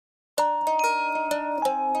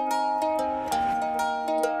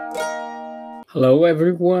Hello,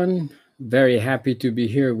 everyone. Very happy to be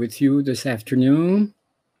here with you this afternoon.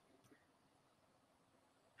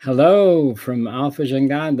 Hello from Alpha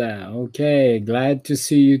Jangada. Okay, glad to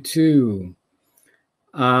see you too.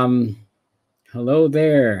 Hello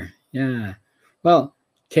there. Yeah. Well,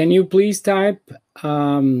 can you please type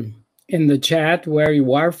in the chat where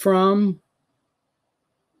you are from?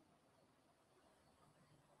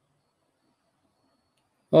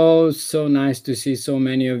 Oh, so nice to see so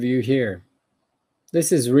many of you here.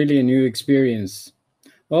 This is really a new experience.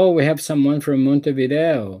 Oh, we have someone from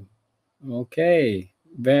Montevideo. Okay,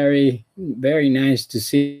 very, very nice to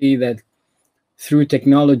see that through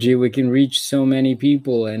technology we can reach so many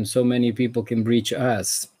people and so many people can reach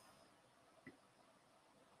us.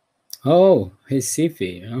 Oh,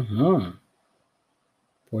 Recife,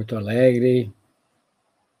 Porto Alegre.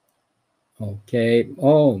 Okay.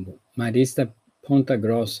 Oh, Marista Ponta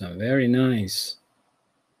Grossa, very nice.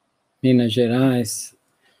 Minas Gerais.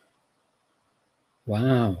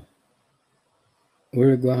 Wow.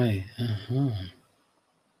 Uruguay.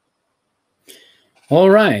 All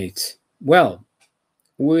right. Well,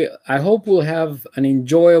 I hope we'll have an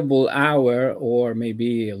enjoyable hour or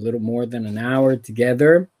maybe a little more than an hour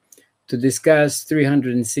together to discuss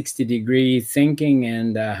 360-degree thinking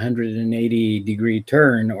and 180-degree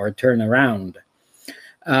turn or turnaround.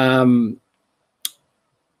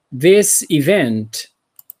 This event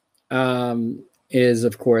is,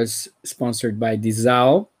 of course, sponsored by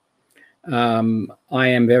Disal. I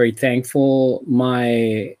am very thankful.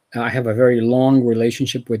 I have a very long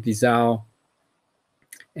relationship with Disal,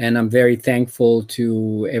 and I'm very thankful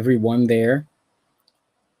to everyone there.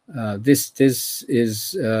 This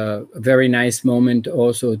is a very nice moment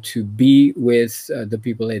also to be with the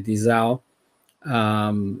people at Disal.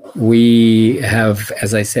 We have,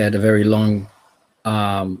 as I said, a very long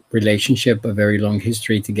relationship, a very long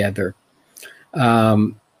history together.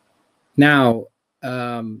 Now,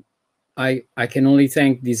 I can only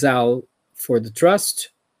thank Disal for the trust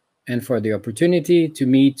and for the opportunity to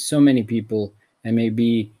meet so many people and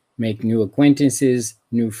maybe make new acquaintances,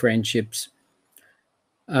 new friendships.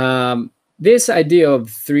 This idea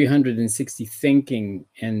of 360 thinking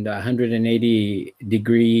and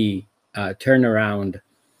 180-degree turnaround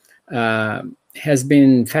has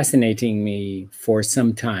been fascinating me for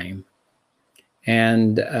some time.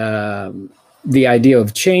 And the idea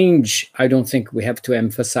of change, I don't think we have to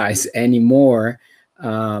emphasize anymore.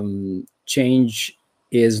 Change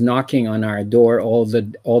is knocking on our door all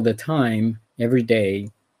the time, every day,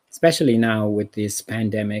 especially now with this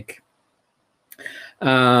pandemic.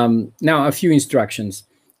 Now, a few instructions.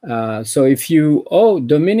 So if you,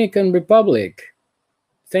 Dominican Republic,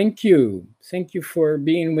 thank you for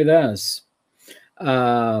being with us.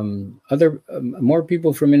 More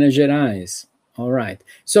people from Minas Gerais. All right.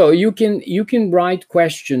 So you can write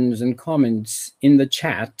questions and comments in the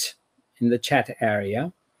chat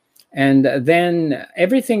area, and then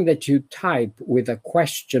everything that you type with a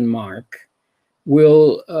question mark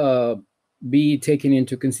will be taken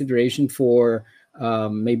into consideration for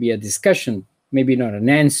maybe a discussion, maybe not an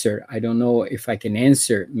answer. I don't know if I can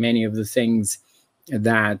answer many of the things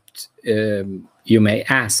that you may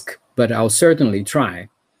ask, but I'll certainly try.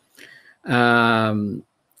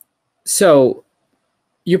 So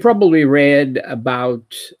you probably read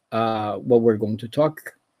about what we're going to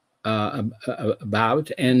talk about,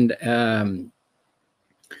 and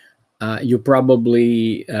you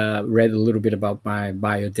probably read a little bit about my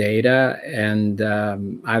biodata, and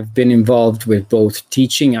I've been involved with both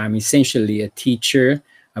teaching. I'm essentially a teacher.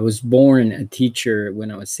 I was born a teacher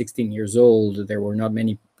when I was 16 years old. There were not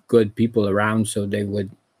many good people around, so they would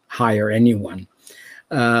hire anyone.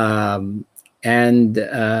 And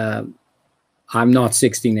I'm not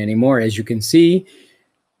 16 anymore, as you can see.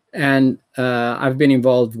 And I've been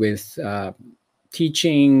involved with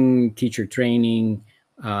teaching, teacher training,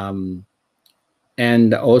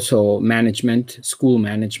 and also management, school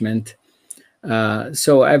management.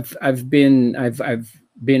 So I've been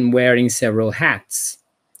wearing several hats.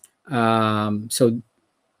 So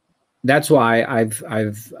that's why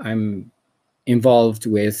I'm involved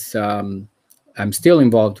with. I'm still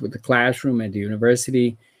involved with the classroom at the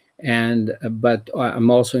university, but I'm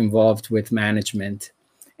also involved with management,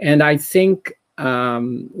 and I think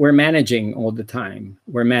we're managing all the time.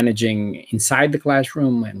 We're managing inside the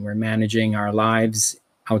classroom, and we're managing our lives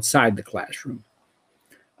outside the classroom.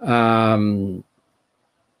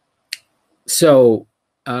 So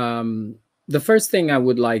the first thing I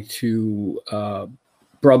would like to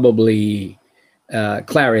probably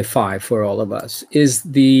clarify for all of us is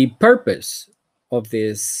the purpose of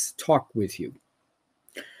this talk with you.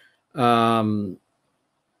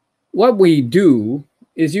 what we do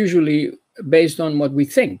is usually based on what we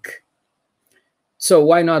think. So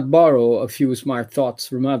why not borrow a few smart thoughts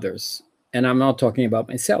from others? And I'm not talking about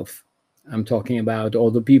myself. I'm talking about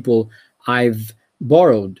all the people I've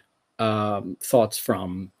borrowed thoughts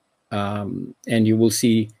from, and you will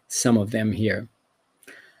see some of them here.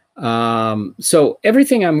 So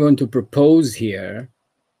everything I'm going to propose here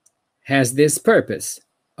has this purpose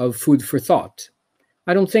of food for thought.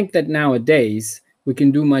 I don't think that nowadays we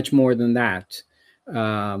can do much more than that.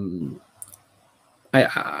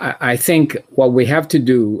 I think what we have to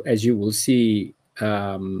do, as you will see,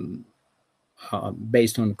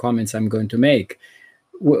 based on comments I'm going to make,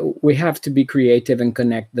 we have to be creative and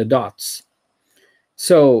connect the dots.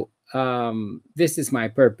 So this is my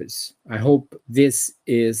purpose. I hope this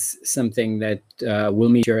is something that will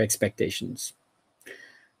meet your expectations.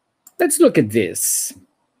 Let's look at this.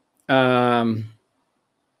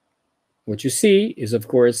 What you see is, of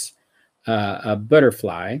course, a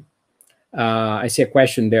butterfly. I see a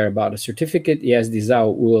question there about a certificate. Yes,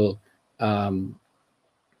 Disal will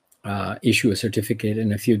issue a certificate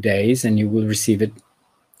in a few days, and you will receive it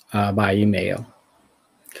by email.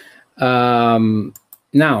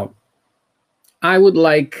 Now, I would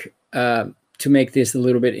like to make this a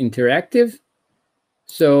little bit interactive.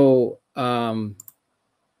 So, can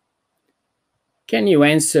you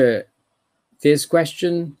answer this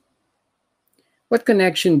question? What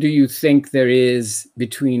connection do you think there is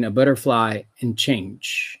between a butterfly and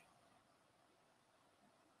change?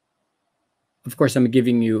 Of course, I'm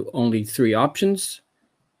giving you only 3 options.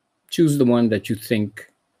 Choose the one that you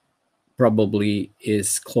think probably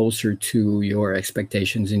is closer to your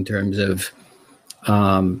expectations in terms of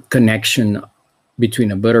connection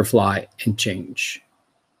between a butterfly and change.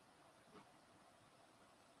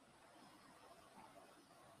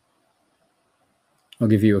 I'll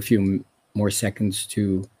give you a few more seconds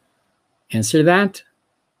to answer that.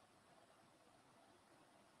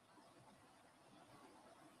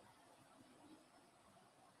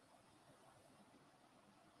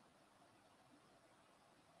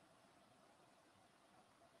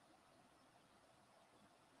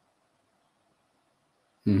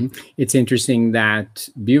 It's interesting that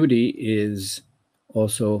beauty is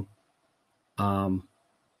also, I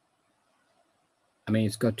mean,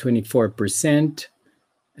 it's got 24%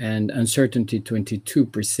 and uncertainty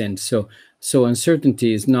 22%. So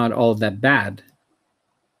uncertainty is not all that bad.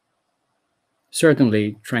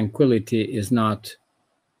 Certainly, tranquility is not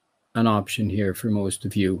an option here for most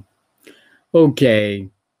of you. Okay,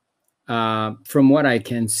 from what I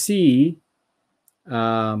can see,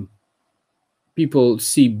 people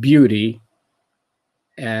see beauty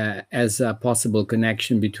as a possible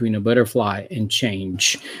connection between a butterfly and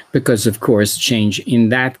change, because of course change in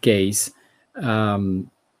that case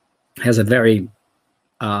has a very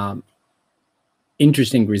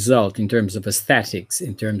interesting result in terms of aesthetics,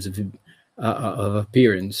 in terms of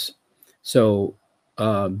appearance. So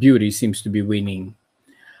beauty seems to be winning.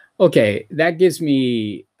 Okay, that gives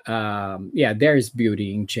me, yeah, there is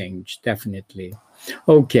beauty in change, definitely.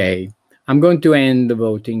 Okay, I'm going to end the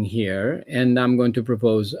voting here, and I'm going to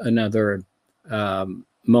propose another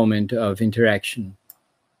moment of interaction.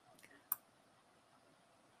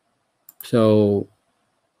 So,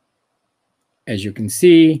 as you can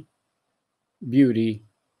see, beauty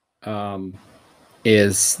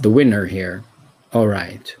is the winner here. All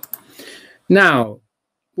right. Now,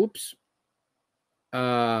 oops.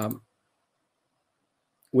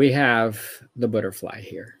 We have the butterfly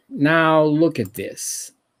here. Now, look at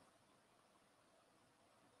this.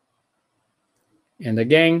 And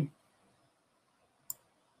again,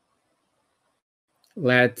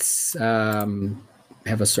 let's have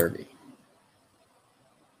a survey.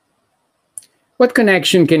 What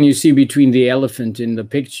connection can you see between the elephant in the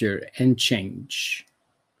picture and change?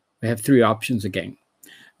 We have 3 options again.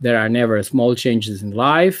 There are never small changes in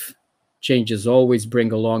life. Changes always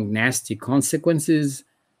bring along nasty consequences.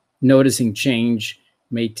 Noticing change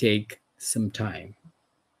may take some time.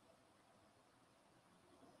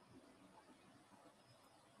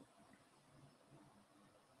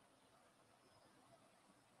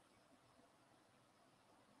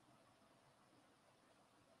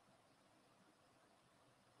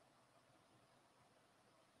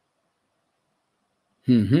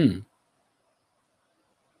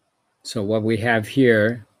 So what we have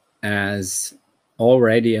here as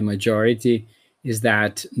already a majority is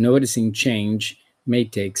that noticing change may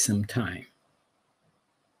take some time.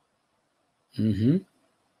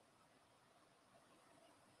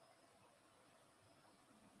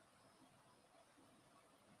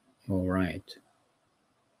 All right.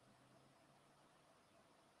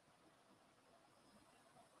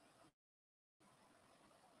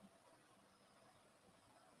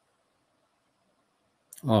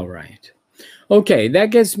 All right. Okay,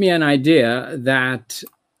 that gives me an idea that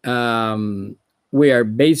we are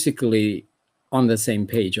basically on the same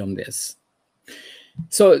page on this.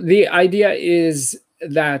 So the idea is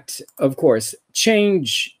that, of course,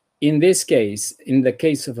 change in this case, in the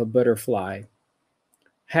case of a butterfly,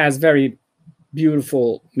 has very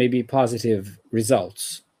beautiful, maybe positive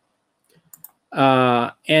results.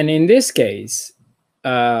 And in this case,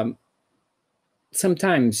 um,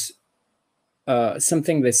 sometimes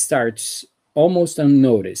something that starts almost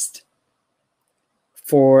unnoticed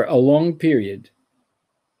for a long period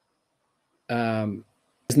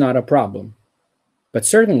is not a problem. But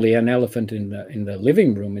certainly, an elephant in the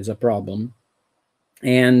living room is a problem,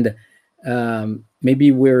 and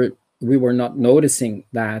maybe we were not noticing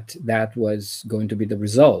that that was going to be the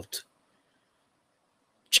result.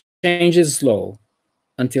 Change is slow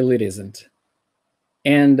until it isn't,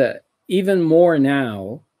 and even more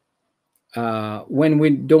now when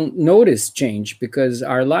we don't notice change because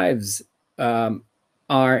our lives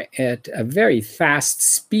are at a very fast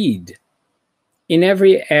speed in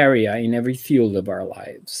every area, in every field of our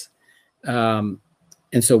lives. And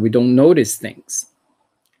so we don't notice things.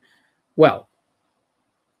 Well,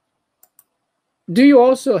 do you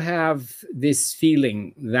also have this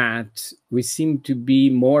feeling that we seem to be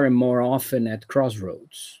more and more often at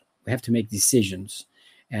crossroads? We have to make decisions,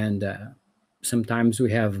 and sometimes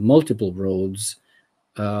we have multiple roads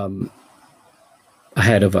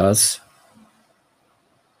ahead of us.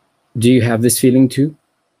 Do you have this feeling too?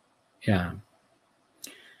 Yeah.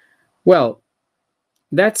 Well,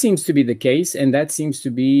 that seems to be the case, and that seems to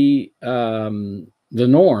be the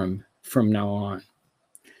norm from now on.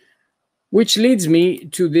 Which leads me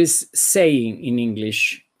to this saying in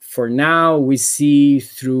English, for now we see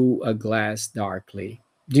through a glass darkly.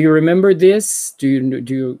 Do you remember this? Do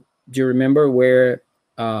you remember where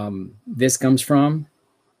this comes from?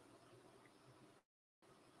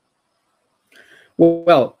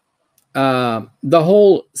 Well, the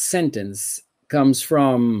whole sentence comes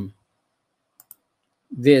from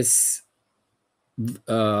this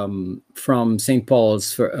from St.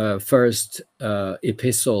 Paul's first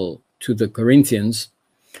epistle to the Corinthians.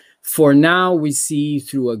 For now we see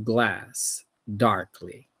through a glass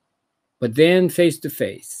darkly, but then face to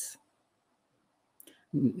face.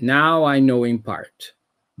 Now I know in part,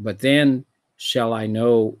 but then shall I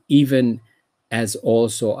know even as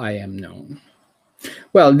also I am known.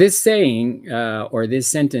 Well, this saying or this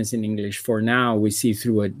sentence in English, for now we see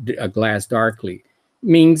through a glass darkly,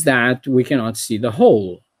 means that we cannot see the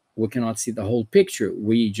whole. We cannot see the whole picture.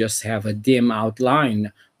 We just have a dim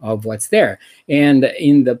outline of what's there. And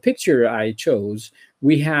in the picture I chose,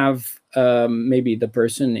 we have maybe the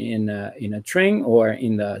person in a train or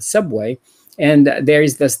in the subway, and there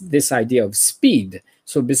is this idea of speed.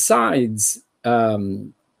 So besides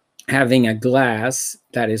having a glass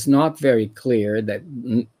that is not very clear, that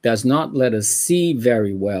does not let us see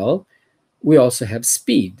very well, we also have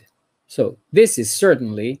speed. So this is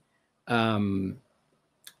certainly a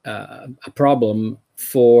problem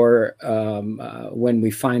for when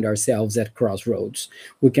we find ourselves at crossroads.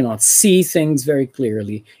 We cannot see things very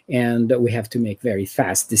clearly, and we have to make very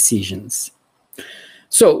fast decisions.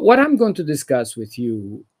 So what I'm going to discuss with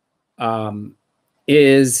you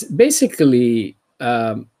is basically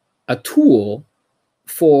a tool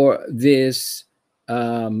for this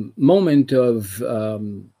moment of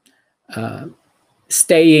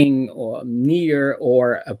staying or near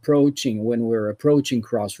or approaching, when we're approaching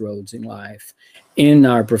crossroads in life, in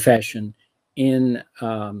our profession, in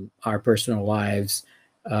our personal lives,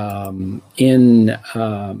 in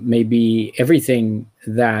maybe everything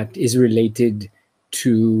that is related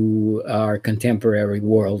to our contemporary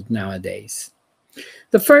world nowadays.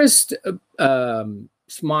 The first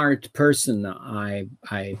smart person I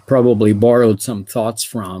probably borrowed some thoughts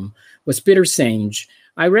from was Peter Senge.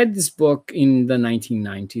 I read this book in the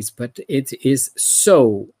 1990s, but it is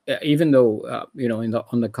so, even though,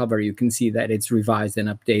 on the cover, you can see that it's revised and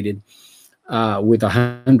updated with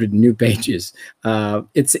 100 new pages.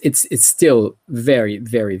 It's still very,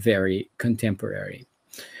 very, very contemporary.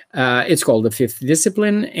 It's called The Fifth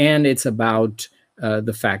Discipline, and it's about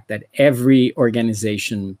the fact that every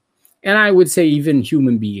organization, and I would say even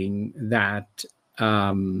human being that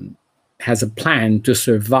has a plan to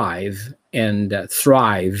survive and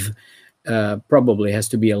thrive, probably has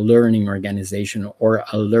to be a learning organization or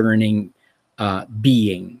a learning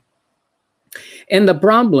being. And the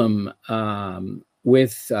problem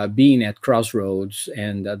with being at crossroads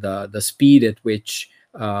and the speed at which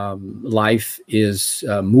life is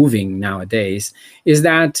moving nowadays, is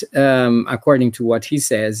that, according to what he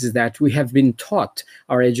says, is that we have been taught,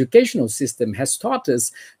 our educational system has taught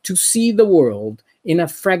us to see the world in a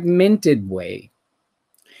fragmented way.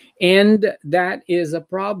 And that is a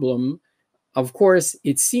problem. Of course,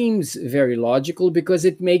 it seems very logical because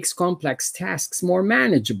it makes complex tasks more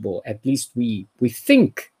manageable. At least we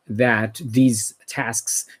think that these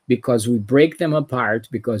tasks, because we break them apart,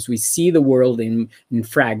 because we see the world in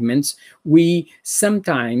fragments, we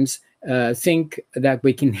sometimes think that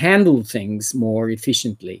we can handle things more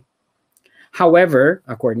efficiently. However,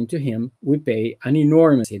 according to him, we pay an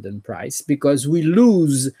enormous hidden price because we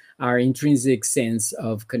lose our intrinsic sense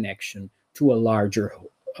of connection to a larger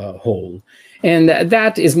whole. And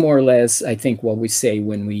that is more or less, I think, what we say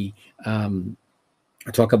when we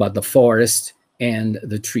talk about the forest and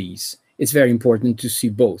the trees. It's very important to see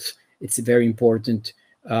both. It's very important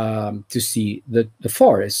to see the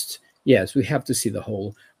forest. Yes, we have to see the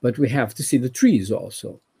whole, but we have to see the trees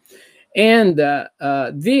also. And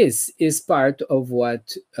this is part of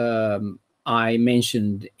what I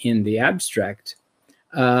mentioned in the abstract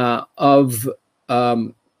of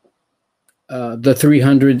the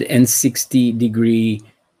 360-degree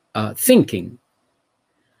thinking.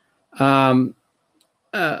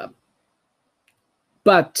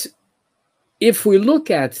 But if we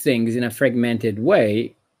look at things in a fragmented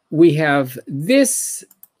way, we have this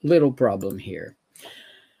little problem here.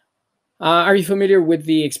 Are you familiar with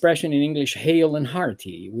the expression in English, hale and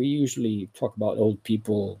hearty? We usually talk about old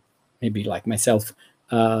people, maybe like myself,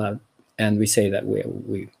 and we say that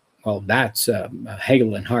well, that's a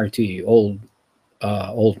hale and hearty old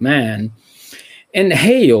man. And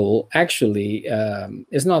hale actually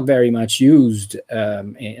is not very much used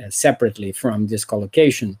separately from this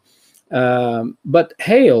collocation. But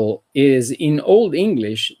hale is, in Old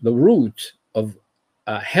English, the root of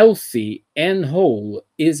healthy and whole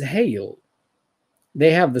is hale.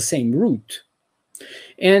 They have the same root.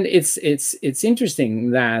 And it's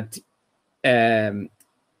interesting that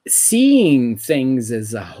seeing things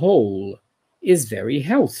as a whole is very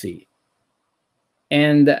healthy.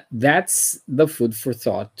 And that's the food for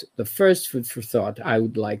thought, the first food for thought I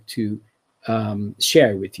would like to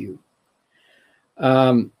share with you.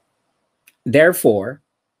 Therefore,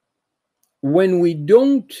 when we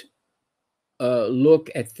don't look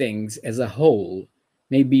at things as a whole,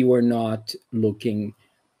 maybe we're not looking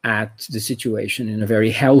at the situation in a very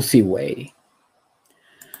healthy way.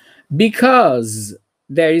 Because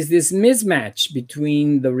there is this mismatch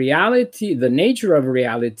between the reality, the nature of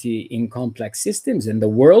reality in complex systems, and the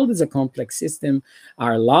world is a complex system,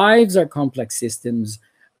 our lives are complex systems,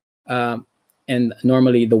 and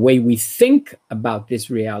normally the way we think about this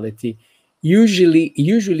reality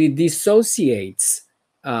usually dissociates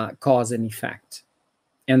cause and effect.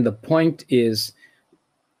 And the point is,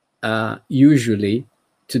 usually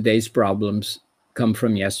today's problems come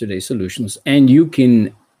from yesterday's solutions. And you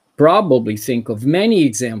can probably think of many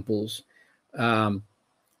examples of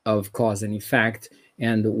cause and effect,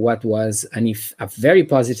 and what was a very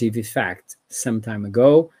positive effect some time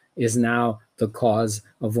ago is now the cause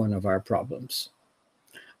of one of our problems.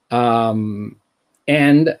 And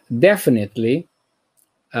definitely,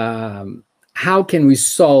 how can we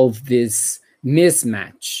solve this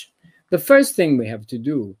mismatch? The first thing we have to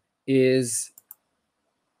do is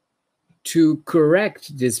to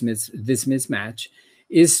correct this mismatch,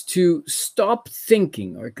 is to stop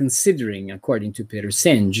thinking or considering, according to Peter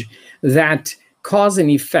Senge, that cause and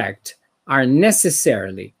effect are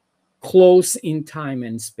necessarily close in time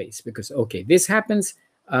and space. Because, okay, this happens,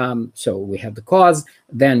 so we have the cause,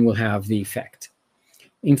 then we'll have the effect.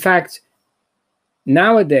 In fact,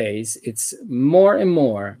 nowadays, it's more and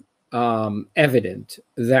more evident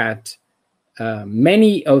that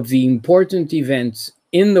many of the important events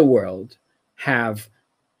in the world have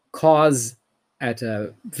cause at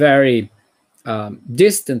a very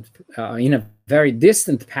distant, in a very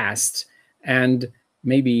distant past, and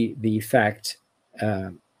maybe the effect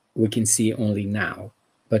we can see only now,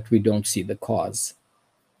 but we don't see the cause.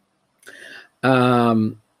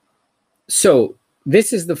 So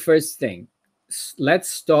this is the first thing. Let's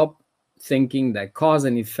stop thinking that cause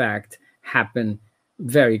and effect happen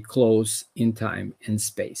very close in time and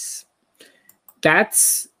space.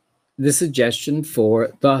 That's the suggestion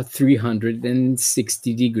for the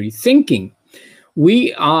 360-degree thinking.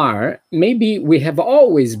 We have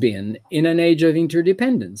always been in an age of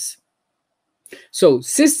interdependence. So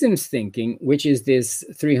systems thinking, which is this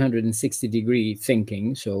 360-degree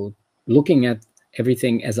thinking, so looking at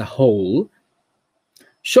everything as a whole,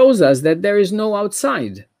 shows us that there is no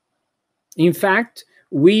outside. In fact,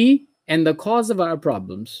 we and the cause of our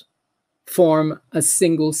problems form a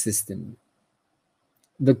single system.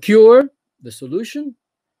 The cure, the solution,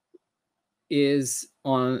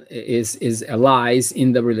 lies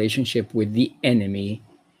in the relationship with the enemy,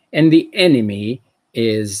 and the enemy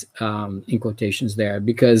is in quotations there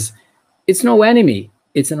because it's no enemy,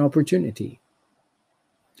 it's an opportunity.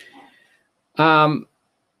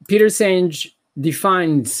 Peter Senge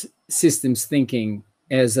defines systems thinking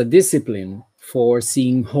as a discipline for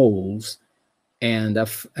seeing wholes and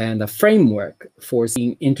a framework for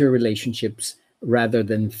seeing interrelationships rather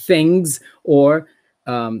than things, or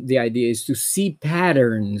the idea is to see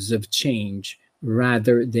patterns of change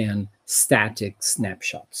rather than static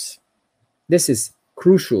snapshots. This is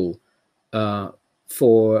crucial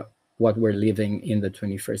for what we're living in the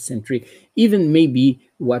 21st century, even maybe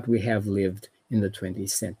what we have lived in the 20th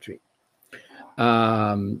century.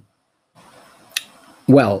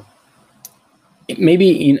 Well,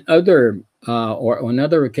 maybe in other or on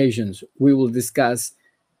other occasions, we will discuss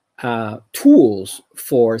tools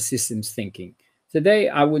for systems thinking. Today,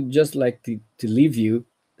 I would just like to leave you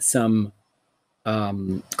some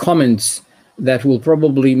comments that will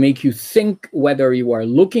probably make you think whether you are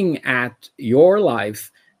looking at your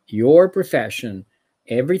life, your profession,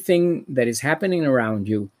 everything that is happening around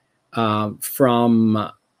you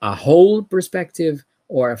from a whole perspective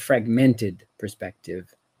or a fragmented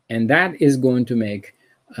perspective. And that is going to make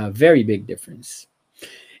a very big difference.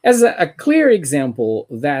 As a clear example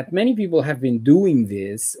that many people have been doing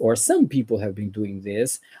this, or some people have been doing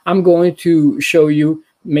this, I'm going to show you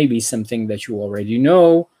maybe something that you already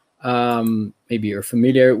know. Maybe you're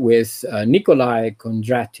familiar with Nikolai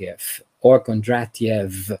Kondratiev, or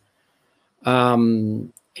Kondratiev.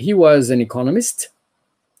 He was an economist,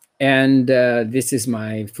 and this is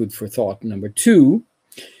my food for thought number 2.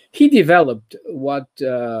 He developed what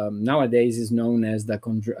nowadays is known as the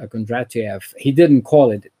Kondratiev. He didn't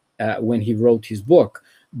call it when he wrote his book,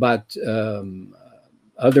 but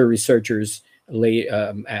other researchers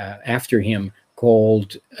after him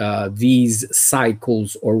called these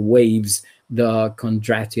cycles or waves the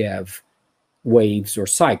Kondratiev waves or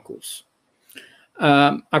cycles.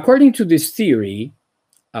 According to this theory,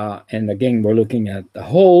 and again, we're looking at the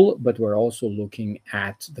whole, but we're also looking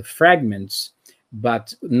at the fragments,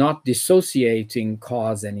 but not dissociating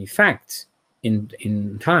cause and effect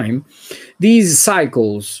in time. These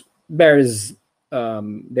cycles, there's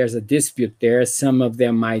a dispute there. Some of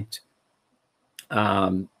them might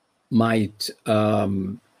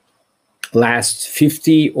last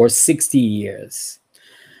 50 or 60 years.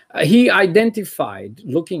 He identified,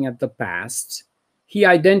 looking at the past, he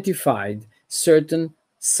identified certain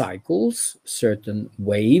cycles, certain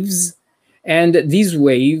waves, and these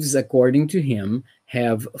waves, according to him,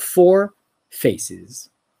 have 4 phases,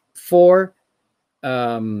 4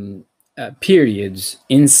 periods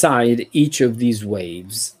inside each of these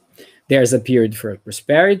waves. There's a period for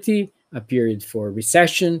prosperity, a period for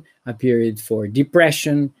recession, a period for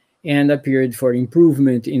depression, and a period for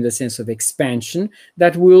improvement in the sense of expansion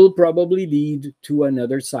that will probably lead to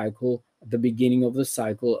another cycle. The beginning of the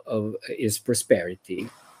cycle is prosperity.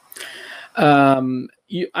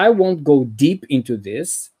 I won't go deep into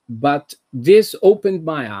this, but this opened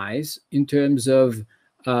my eyes in terms of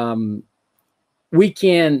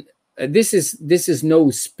this is no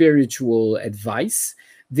spiritual advice.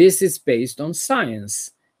 This is based on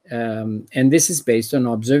science, and this is based on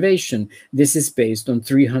observation. This is based on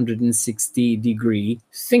 360-degree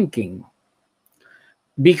thinking,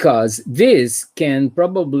 because this can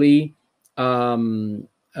probably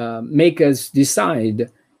make us decide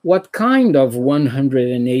what kind of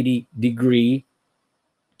 180-degree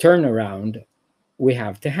turnaround we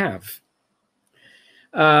have to have.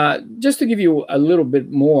 Just to give you a little bit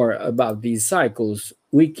more about these cycles,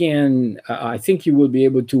 we can, I think you will be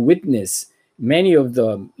able to witness many of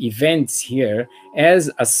the events here as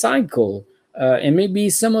a cycle, and maybe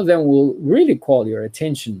some of them will really call your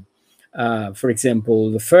attention. For example,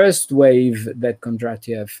 the first wave that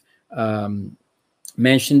Kondratiev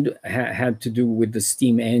mentioned had to do with the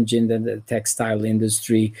steam engine and the textile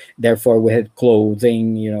industry. Therefore, we had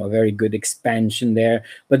clothing, a very good expansion there.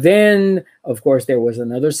 But then, of course, there was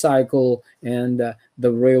another cycle, and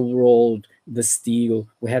the railroad, the steel,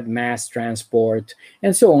 we had mass transport,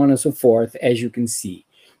 and so on and so forth, as you can see.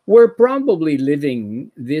 We're probably living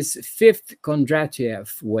this 5th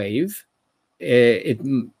Kondratiev wave. It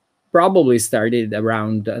probably started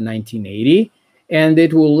around 1980, and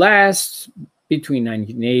it will last between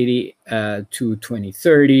 1980 to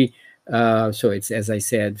 2030. So it's, as I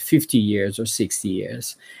said, 50 years or 60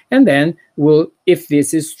 years. And then if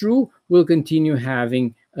this is true, we'll continue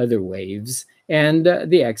having other waves. And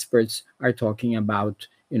the experts are talking about,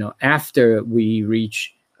 after we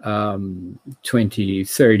reach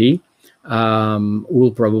 2030,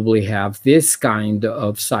 we'll probably have this kind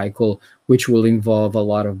of cycle, which will involve a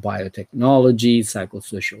lot of biotechnology,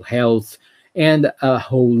 psychosocial health, and a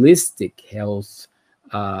holistic health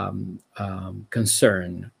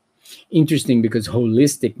concern. Interesting, because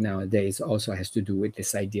holistic nowadays also has to do with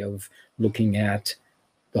this idea of looking at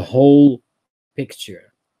the whole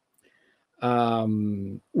picture.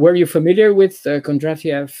 Were you familiar with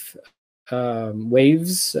Kondratiev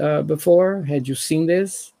waves before? Had you seen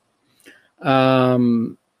this?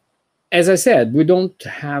 As I said, we don't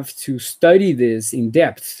have to study this in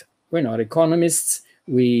depth. We're not economists.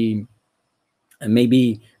 Maybe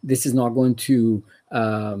this is not going to,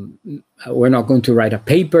 we're not going to write a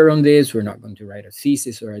paper on this. We're not going to write a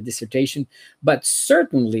thesis or a dissertation, but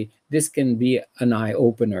certainly this can be an eye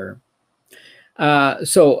opener.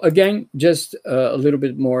 So again, just a little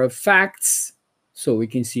bit more of facts, so we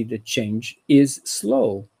can see that change is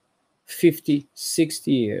slow. 50,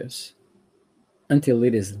 60 years until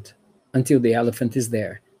it isn't, until the elephant is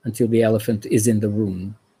there, until the elephant is in the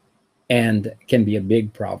room, and can be a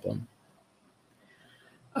big problem.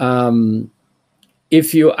 I'm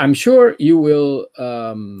sure you will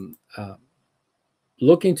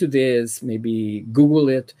look into this, maybe Google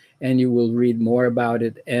it, and you will read more about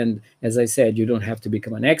it. And as I said, you don't have to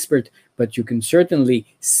become an expert, but you can certainly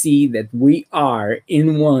see that we are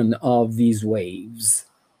in one of these waves.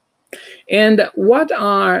 And what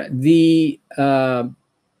are the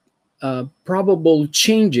probable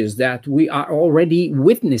changes that we are already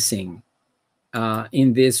witnessing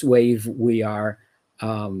in this wave we are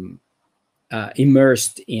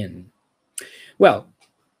immersed in? Well,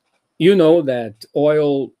 you know that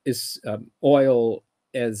oil is oil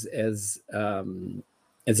as a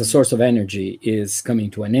source of energy is coming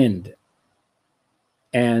to an end,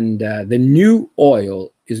 and the new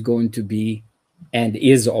oil is going to be, and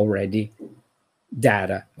is already,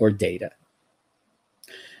 data or data.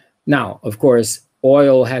 Now, of course,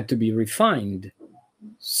 oil had to be refined,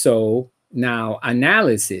 so now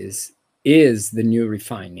analysis is the new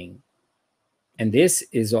refining, and this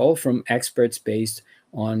is all from experts based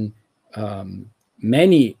on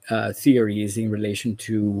many theories in relation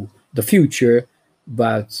to the future,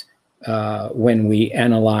 but when we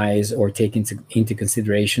analyze or take into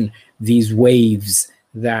consideration these waves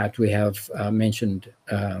that we have mentioned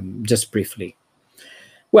just briefly.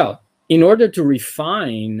 Well, in order to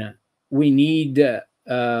refine, we need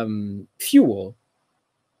fuel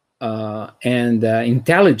and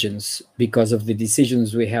intelligence, because of the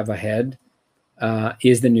decisions we have ahead,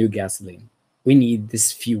 is the new gasoline. We need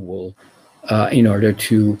this fuel in order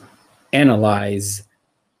to analyze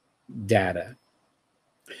data.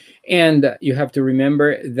 And you have to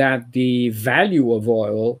remember that the value of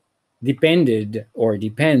oil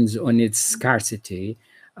depends on its scarcity.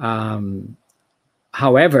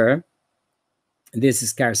 However, this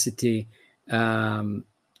scarcity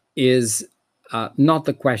is not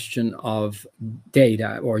the question of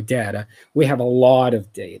data or data. We have a lot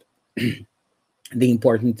of data. The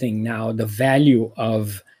important thing now, the value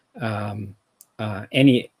of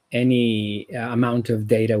any amount of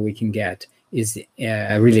data we can get, is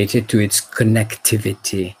related to its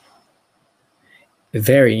connectivity.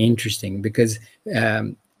 Very interesting, because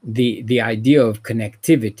the idea of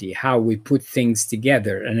connectivity, how we put things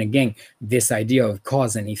together, and again, this idea of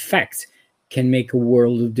cause and effect, can make a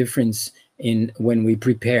world of difference when we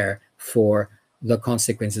prepare for the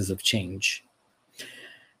consequences of change.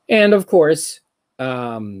 And of course,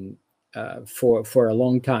 for a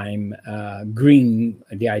long time, green,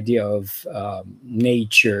 the idea of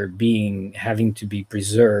nature having to be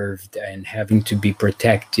preserved and having to be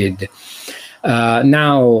protected.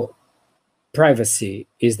 Now, privacy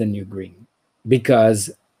is the new green,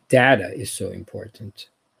 because data is so important.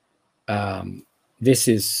 This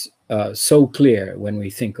is so clear when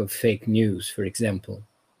we think of fake news, for example.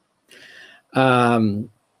 Well,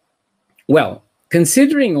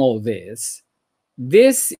 considering all this,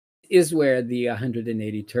 this is where the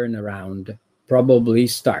 180 turnaround probably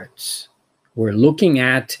starts. We're looking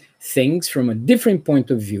at things from a different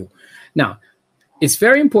point of view. Now, it's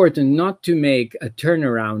very important not to make a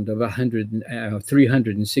turnaround of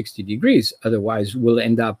 360 degrees, otherwise we'll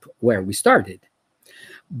end up where we started.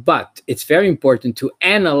 But it's very important to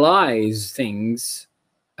analyze things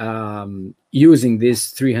using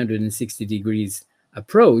this 360 degrees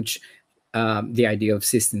approach, the idea of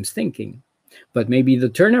systems thinking. But maybe the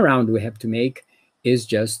turnaround we have to make is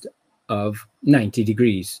just of 90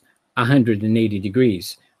 degrees, 180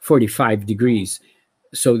 degrees, 45 degrees,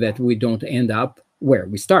 so that we don't end up where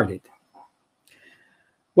we started.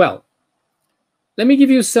 Well, let me give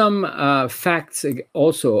you some facts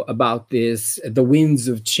also about this, the winds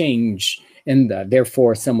of change, and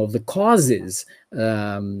therefore some of the causes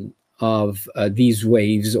of these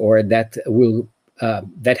waves, or that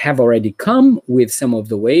have already come with some of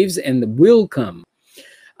the waves and will come.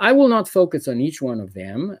 I will not focus on each one of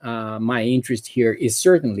them. My interest here is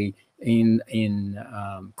certainly in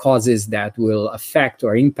causes that will affect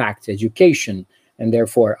or impact education and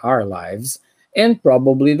therefore our lives, and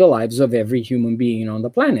probably the lives of every human being on the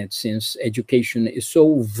planet, since education is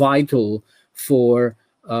so vital for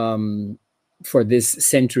this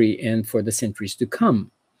century and for the centuries to come.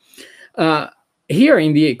 Here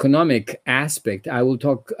in the economic aspect, I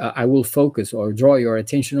will focus or draw your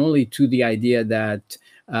attention only to the idea that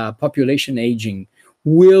population aging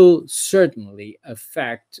will certainly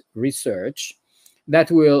affect research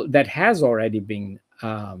that has already been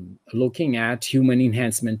looking at human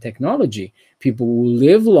enhancement technology. People who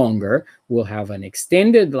live longer will have an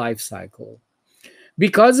extended life cycle.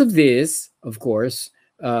 Because of this, of course,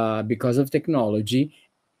 because of technology,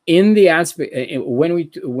 in the aspect when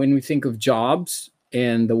we think of jobs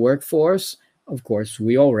and the workforce, of course,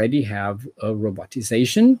 we already have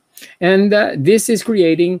robotization, and this is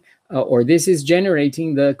creating or this is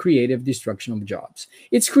generating the creative destruction of jobs.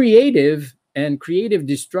 It's creative, and creative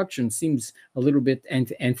destruction seems a little bit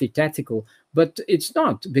antithetical, but it's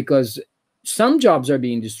not, because some jobs are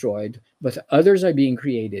being destroyed, but others are being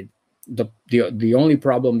created. The only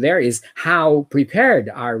problem there is how prepared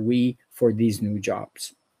are we for these new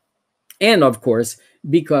jobs. And of course,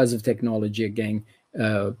 because of technology, again,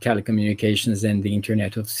 telecommunications and the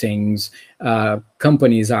Internet of Things,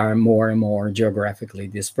 companies are more and more geographically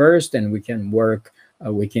dispersed, and we can work,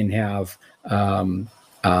 we can have home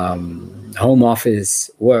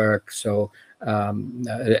office work. So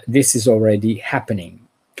this is already happening.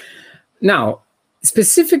 Now,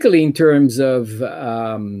 specifically in terms of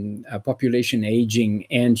population aging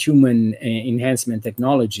and human enhancement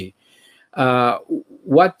technology,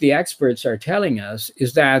 what the experts are telling us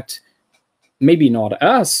is that maybe not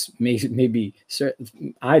us, maybe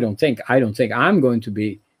I don't think I'm going to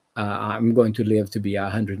be I'm going to live to be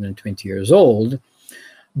 120 years old,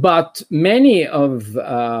 but many of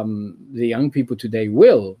the young people today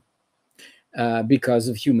will, because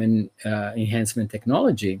of human enhancement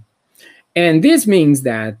technology. And this means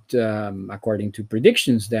that, according to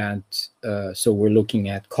predictions, that so we're looking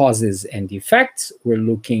at causes and effects, we're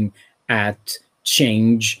looking at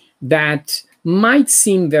change that might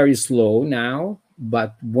seem very slow now,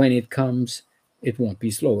 but when it comes, it won't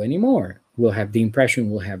be slow anymore. We'll have the impression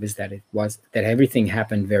we'll have is that that everything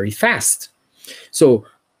happened very fast. So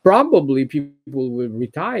probably people will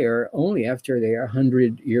retire only after they are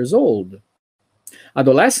 100 years old.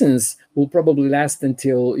 Adolescence will probably last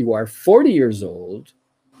until you are 40 years old.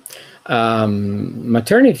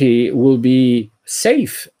 Maternity will be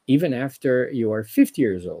safe even after you are 50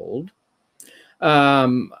 years old.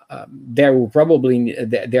 There's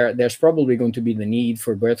probably going to be the need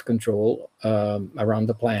for birth control around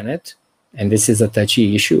the planet, and this is a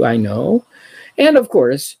touchy issue, I know. And of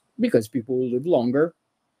course, because people will live longer,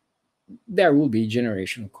 there will be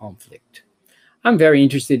generational conflict. I'm very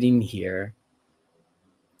interested in here.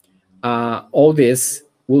 All this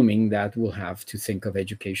will mean that we'll have to think of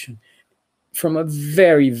education from a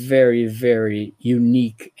very, very, very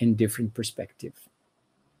unique and different perspective.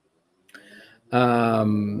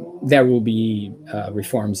 There will be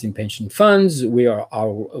reforms in pension funds. We are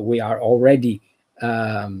already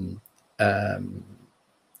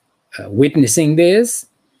witnessing this.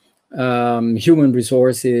 Human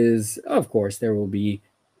resources, of course, there will be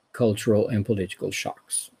cultural and political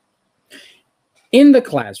shocks. In the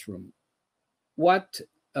classroom, what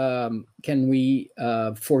can we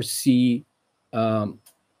foresee,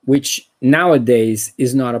 which nowadays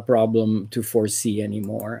is not a problem to foresee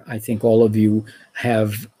anymore? I think all of you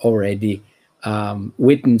have already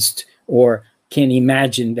witnessed or can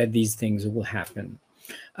imagine that these things will happen.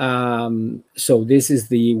 So this is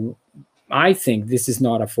I think this is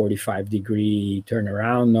not a 45-degree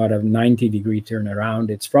turnaround, not a 90-degree turnaround.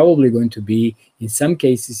 It's probably going to be, in some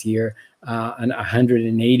cases here, an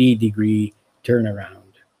 180-degree turnaround.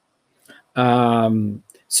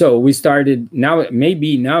 So we started, now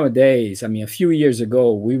maybe nowadays, I mean, a few years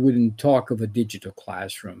ago, we wouldn't talk of a digital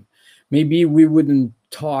classroom. Maybe we wouldn't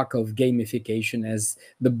talk of gamification as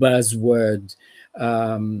the buzzword.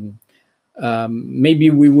 Maybe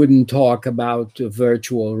we wouldn't talk about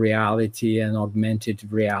virtual reality and augmented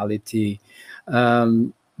reality.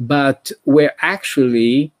 But we're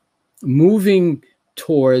actually moving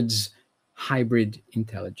towards hybrid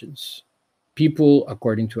intelligence. People,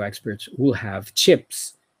 according to experts, will have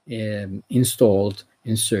chips installed,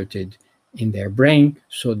 inserted in their brain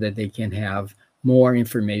so that they can have more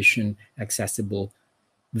information accessible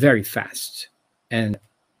very fast. And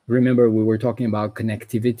remember, we were talking about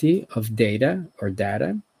connectivity of data or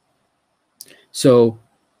data. So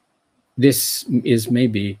this is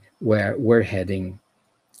maybe where we're heading.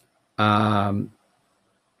 Well,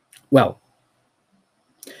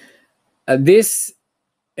 this,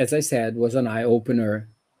 as I said, was an eye-opener.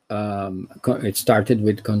 It started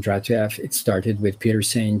with Kondratiev. It started with Peter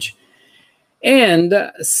Senge.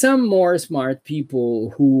 And some more smart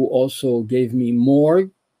people who also gave me more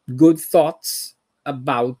good thoughts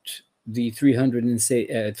about the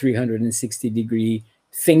 360-degree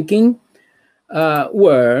thinking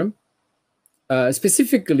were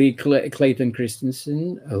specifically Clayton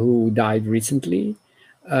Christensen, who died recently.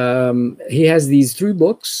 He has these 3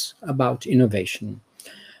 books about innovation.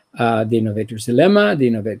 The Innovator's Dilemma, The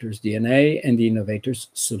Innovator's DNA, and The Innovator's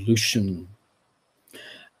Solution.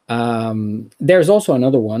 There's also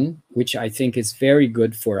another one, which I think is very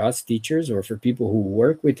good for us teachers or for people who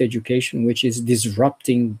work with education, which is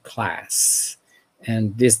Disrupting Class.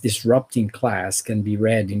 And this disrupting class can be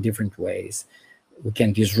read in different ways. We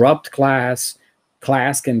can disrupt class,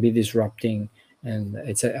 class can be disrupting, and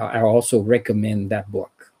I also recommend that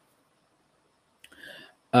book.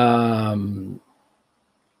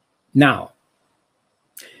 Now,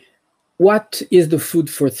 what is the food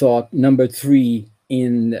for thought number 3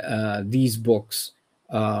 in these books?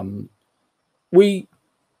 I mean,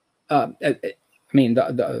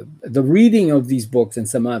 the reading of these books and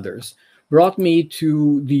some others brought me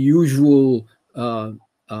to the usual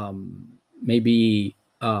maybe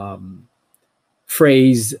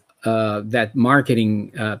phrase that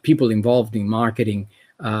marketing people involved in marketing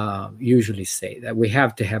usually say, that we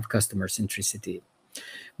have to have customer centricity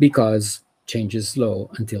because change is slow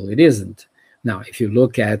until it isn't. Now, if you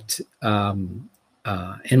look at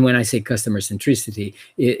and when I say customer centricity,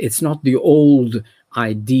 it's not the old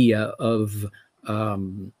idea of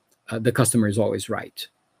the customer is always right.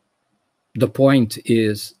 The point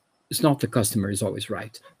is, it's not the customer is always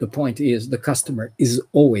right. The point is the customer is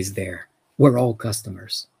always there. We're all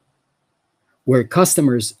customers. We're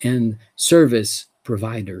customers and service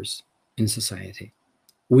providers in society.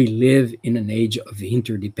 We live in an age of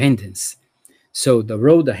interdependence. So the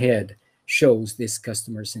road ahead shows this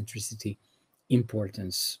customer centricity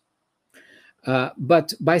importance.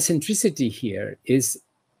 But by centricity here is,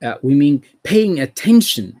 we mean paying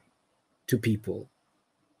attention to people.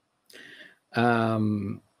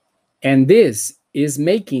 And this is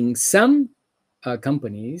making some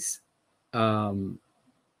companies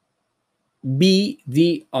be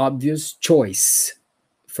the obvious choice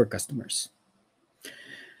for customers.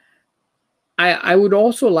 I would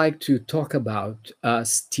also like to talk about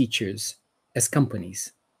us teachers as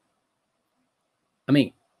companies. I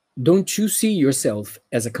mean, don't you see yourself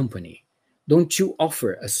as a company? Don't you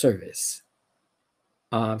offer a service?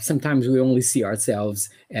 Sometimes we only see ourselves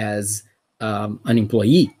as an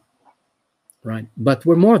employee, right? But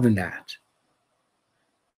we're more than that.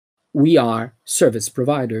 We are service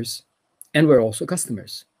providers, and we're also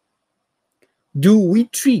customers. Do we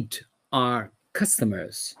treat our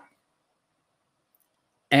customers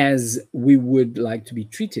as we would like to be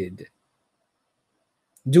treated?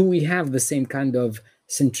 Do we have the same kind of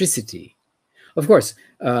centricity? Of course,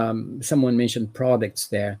 someone mentioned products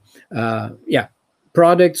there. Yeah,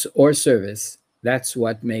 products or service, that's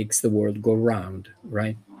what makes the world go round,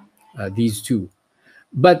 right? These two.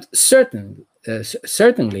 But certainly,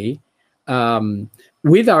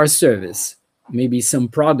 with our service, maybe some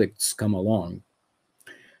products come along.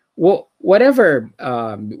 Well, whatever,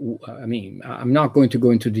 I mean, I'm not going to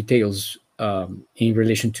go into details in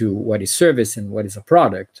relation to what is service and what is a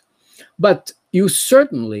product, but you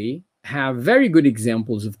certainly have very good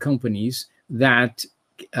examples of companies that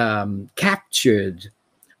captured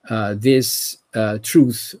this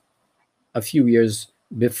truth a few years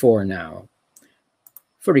before now.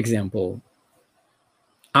 For example,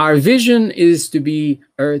 our vision is to be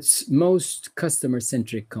Earth's most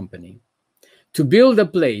customer-centric company, to build a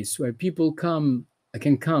place where people can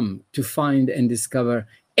come to find and discover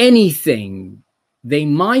anything they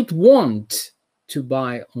might want to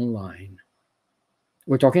buy online.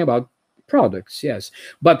 We're talking about products, yes,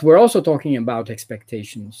 but we're also talking about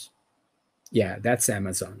expectations. Yeah, that's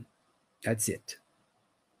Amazon. That's it.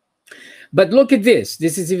 But look at this.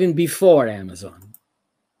 This is even before Amazon.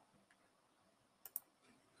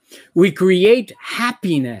 We create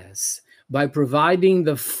happiness by providing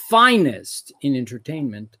the finest in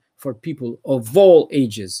entertainment for people of all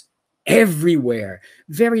ages, everywhere.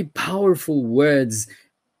 Very powerful words.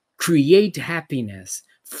 Create happiness,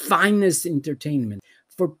 finest entertainment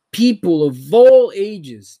for people of all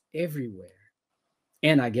ages everywhere.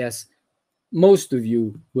 And I guess most of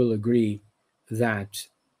you will agree that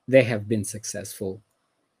they have been successful.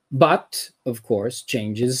 But of course,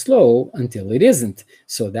 change is slow until it isn't.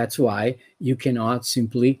 So that's why you cannot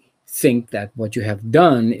simply think that what you have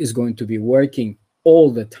done is going to be working all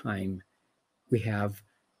the time.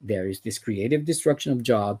 There is this creative destruction of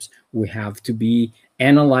jobs. We have to be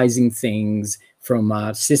analyzing things from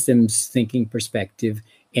a systems thinking perspective,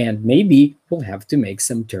 and maybe we'll have to make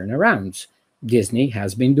some turnarounds. Disney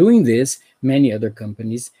has been doing this. Many other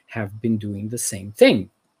companies have been doing the same thing.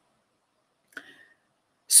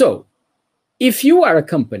 So if you are a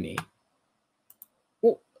company,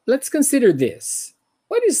 well, let's consider this.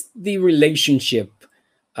 What is the relationship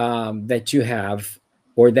that you have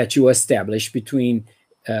or that you establish between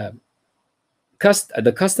the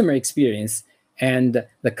customer experience and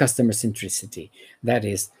the customer centricity? That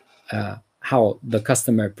is how the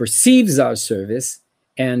customer perceives our service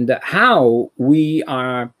and how we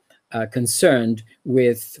are concerned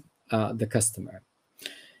with the customer.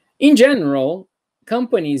 In general,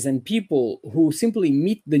 companies and people who simply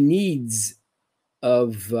meet the needs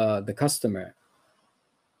of the customer,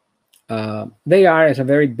 they are at a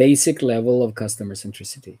very basic level of customer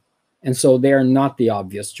centricity. And so they are not the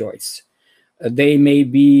obvious choice. They may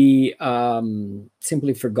be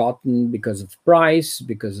simply forgotten because of price,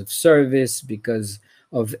 because of service, because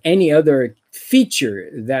of any other feature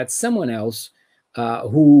that someone else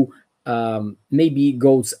who maybe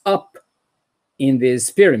goes up in this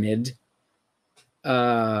pyramid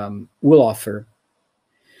will offer.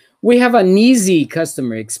 We have an easy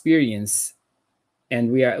customer experience,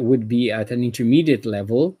 and would be at an intermediate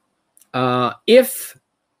level if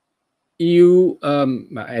you,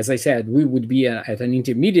 as I said, we would be at an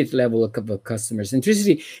intermediate level of customer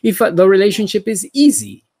centricity if the relationship is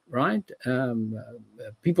easy, right?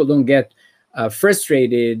 People don't get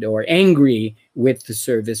frustrated or angry with the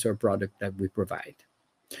service or product that we provide.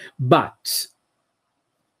 But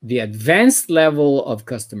the advanced level of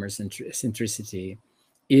customer centricity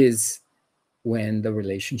is when the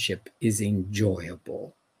relationship is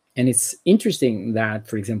enjoyable. And it's interesting that,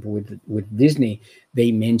 for example, with Disney,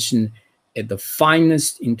 they mention the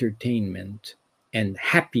finest entertainment and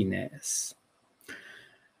happiness.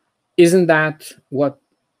 Isn't that what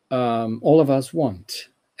all of us want,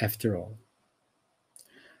 after all?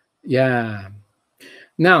 Yeah.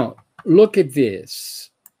 Now, look at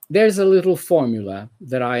this. There's a little formula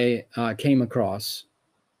that I came across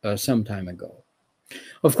some time ago.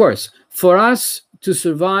 Of course, for us to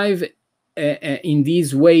survive in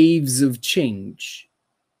these waves of change,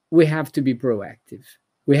 we have to be proactive.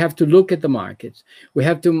 We have to look at the market. We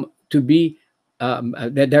have to be,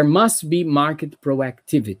 that there must be market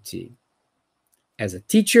proactivity as a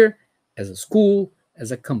teacher, as a school,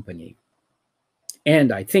 as a company.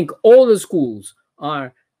 And I think all the schools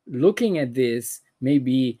are looking at this,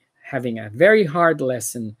 maybe having a very hard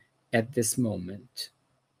lesson at this moment.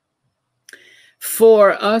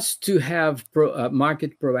 For us to have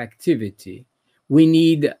market proactivity, we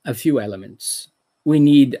need a few elements. We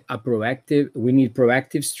need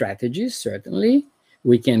proactive strategies, certainly.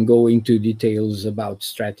 We can go into details about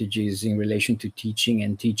strategies in relation to teaching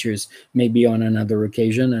and teachers, maybe on another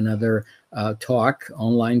occasion, another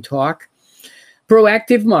online talk.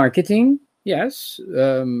 Proactive marketing, yes.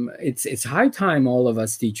 It's high time all of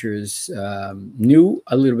us teachers knew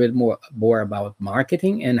a little bit more about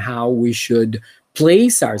marketing and how we should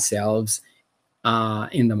place ourselves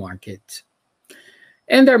in the market.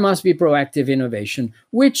 And there must be proactive innovation,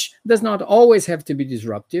 which does not always have to be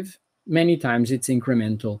disruptive. Many times it's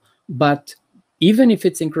incremental. But even if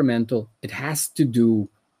it's incremental, it has to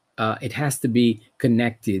be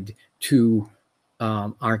connected to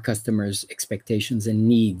our customers' expectations and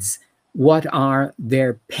needs. What are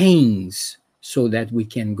their pains, so that we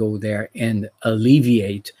can go there and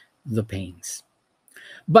alleviate the pains?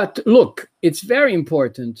 But look, it's very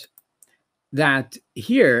important that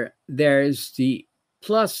here there's the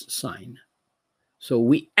plus sign. So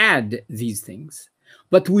we add these things,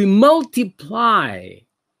 but we multiply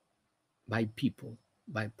by people,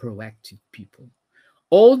 by proactive people.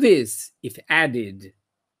 All this, if added,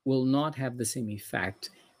 will not have the same effect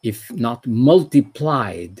if not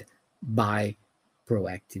multiplied by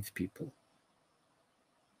proactive people.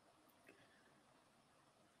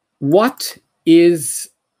 What is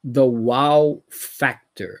the wow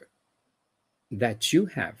factor that you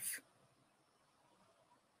have,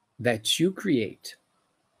 that you create,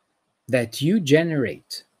 that you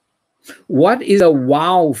generate? What is a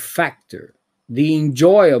wow factor, the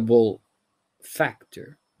enjoyable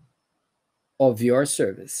factor of your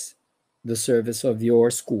service, the service of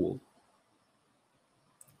your school.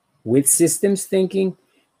 With systems thinking,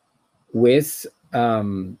 with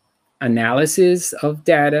analysis of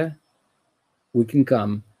data, we can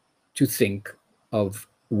come to think of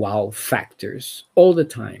wow factors all the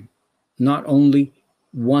time, not only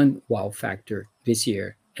one wow factor this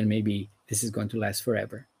year, and maybe this is going to last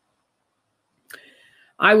forever.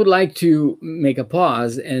 I would like to make a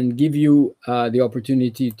pause and give you the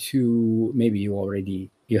opportunity to, maybe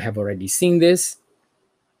you have already seen this.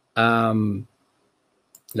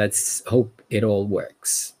 Let's hope it all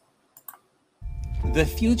works. The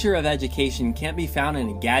future of education can't be found in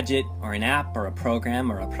a gadget or an app or a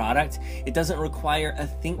program or a product. It doesn't require a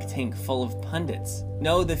think tank full of pundits.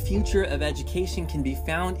 No, the future of education can be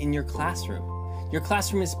found in your classroom. Your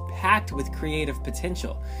classroom is packed with creative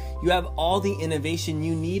potential. You have all the innovation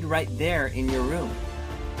you need right there in your room,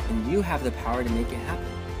 and you have the power to make it happen.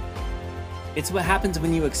 It's what happens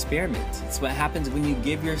when you experiment. It's what happens when you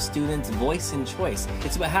give your students voice and choice.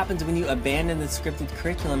 It's what happens when you abandon the scripted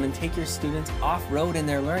curriculum and take your students off-road in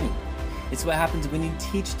their learning. It's what happens when you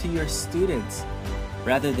teach to your students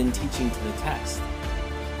rather than teaching to the test.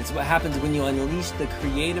 It's what happens when you unleash the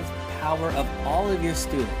creative power of all of your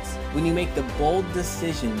students, when you make the bold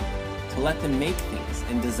decision to let them make things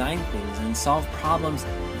and design things and solve problems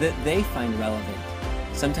that they find relevant.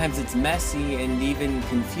 Sometimes it's messy and even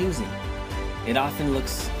confusing. It often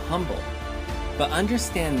looks humble. But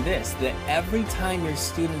understand this, that every time your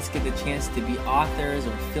students get the chance to be authors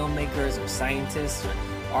or filmmakers or scientists or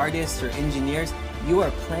artists or engineers, you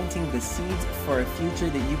are planting the seeds for a future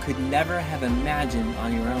that you could never have imagined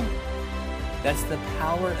on your own. That's the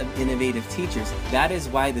power of innovative teachers. That is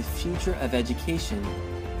why the future of education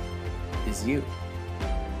is you.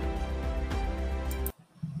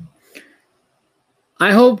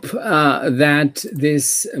 I hope that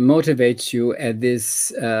this motivates you at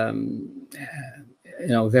this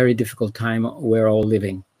very difficult time we're all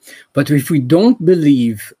living. But if we don't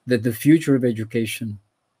believe that the future of education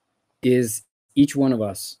is each one of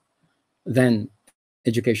us, then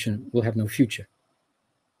education will have no future.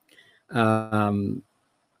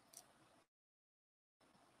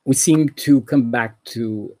 We seem to come back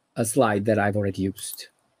to a slide that I've already used.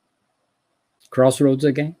 Crossroads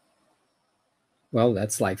again? Well,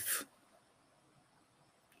 that's life.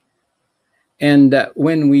 And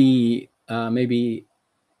when we maybe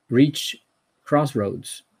reach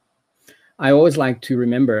crossroads, I always like to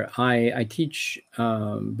remember, I teach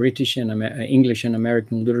British and English and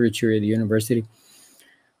American literature at the university.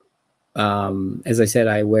 As I said,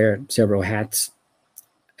 I wear several hats.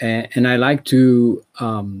 And I like to,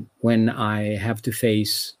 when I have to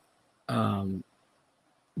face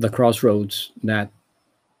the crossroads that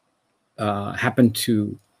happen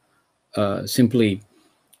to simply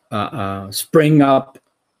spring up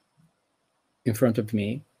in front of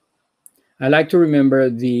me, I like to remember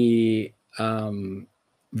the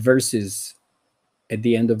verses at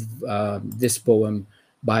the end of this poem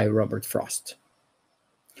by Robert Frost.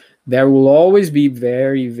 There will always be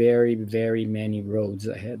very, very, very many roads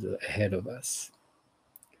ahead of us.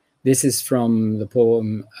 This is from the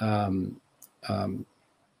poem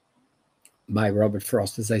by Robert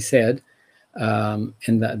Frost, as I said. And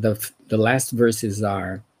the last verses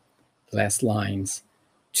are, last lines,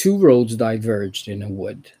 2 roads diverged in a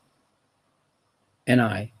wood, and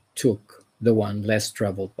I took the one less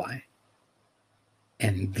traveled by.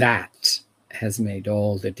 And that has made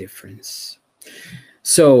all the difference.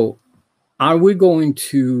 So are we going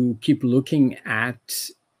to keep looking at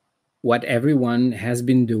what everyone has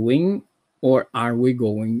been doing, or are we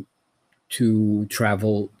going to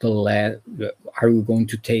travel are we going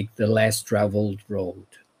to take the less traveled road?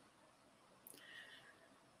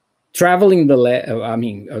 Traveling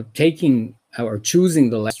taking or choosing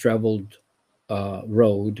the less traveled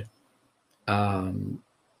road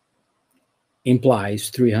implies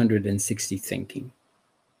 360 thinking,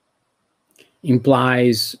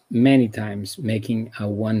 implies many times making a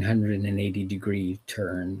 180-degree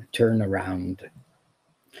turn around.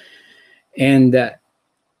 And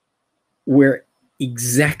we're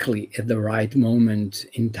exactly at the right moment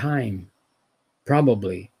in time,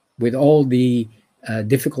 probably, with all the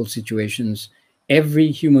difficult situations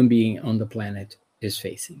every human being on the planet is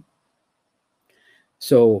facing.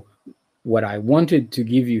 So what I wanted to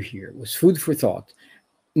give you here was food for thought,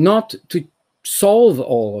 not to solve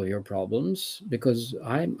all of your problems, because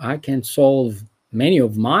I can solve many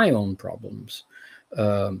of my own problems.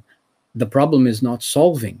 The problem is not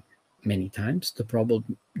solving many times. The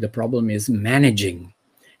problem is managing,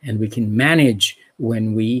 and we can manage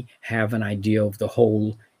when we have an idea of the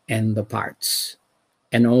whole and the parts.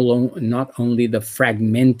 and not only the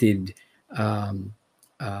fragmented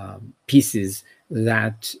pieces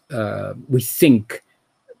that we think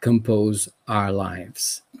compose our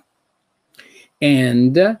lives.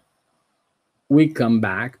 And we come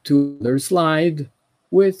back to another slide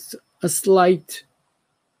with a slight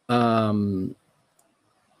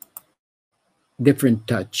different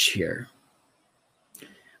touch here.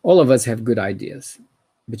 All of us have good ideas,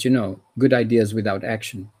 but you know, good ideas without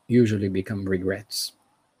action usually become regrets.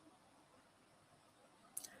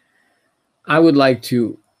 I would like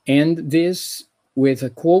to end this with a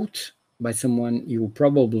quote by someone you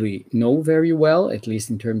probably know very well, at least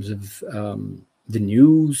in terms of the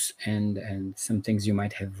news and some things you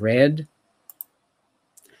might have read.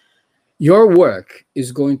 Your work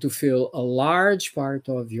is going to fill a large part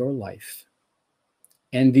of your life.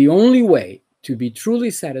 And the only way to be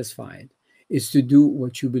truly satisfied is to do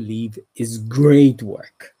what you believe is great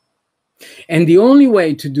work. And the only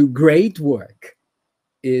way to do great work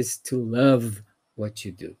is to love what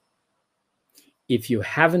you do. If you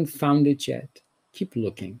haven't found it yet, keep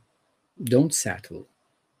looking. Don't settle.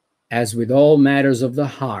 As with all matters of the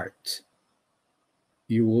heart,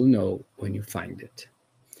 you will know when you find it.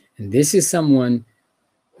 And this is someone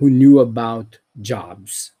who knew about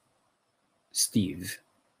jobs, Steve.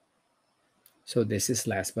 So this is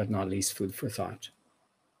last but not least food for thought.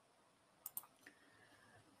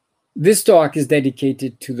 This talk is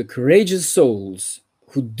dedicated to the courageous souls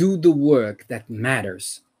who do the work that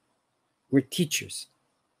matters. We're teachers,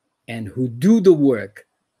 and who do the work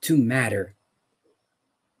to matter,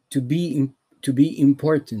 to be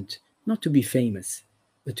important, not to be famous,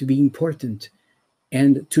 but to be important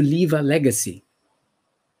and to leave a legacy.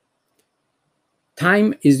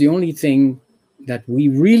 Time is the only thing that we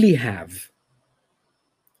really have,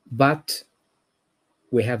 but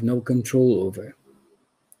we have no control over.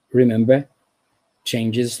 Remember,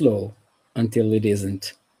 change is slow until it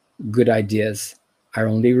isn't. Good ideas are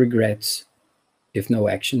only regrets if no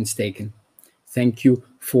action is taken. Thank you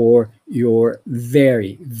for your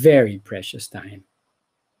very, very precious time.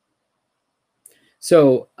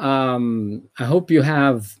 So I hope you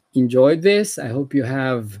have enjoyed this. I hope you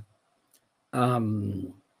have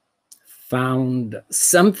found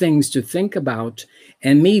some things to think about,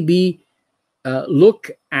 and maybe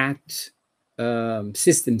look at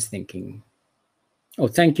systems thinking. Oh,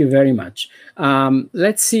 thank you very much.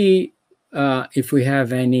 Let's see if we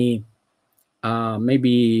have any,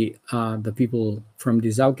 maybe the people from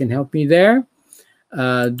Disal can help me there.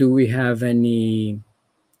 Do we have any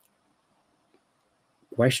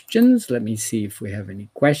questions? Let me see if we have any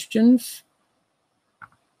questions.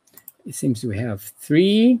 It seems we have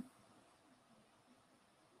 3.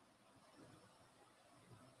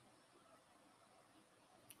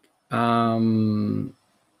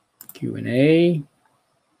 Q&A,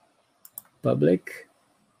 public.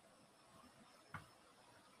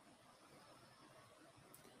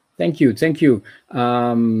 Thank you, thank you.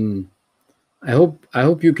 I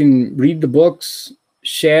hope you can read the books,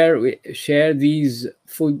 share these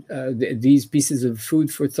these pieces of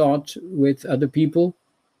food for thought with other people.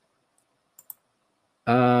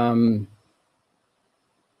 There are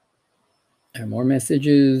more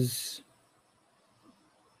messages.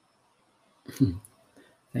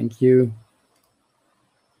 Thank you.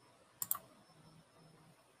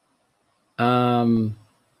 I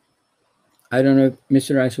don't know,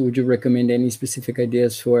 Mr. Aissa, would you recommend any specific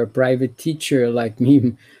ideas for a private teacher like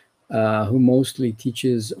me, who mostly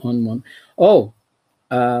teaches on one? Oh,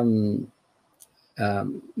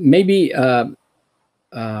 maybe I'll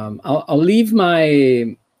leave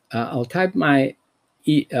my, I'll type my,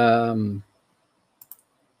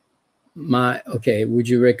 okay, would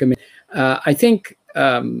you recommend? I think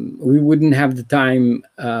we wouldn't have the time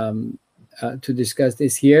to discuss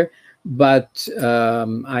this here, but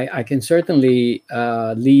I can certainly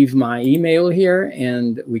leave my email here,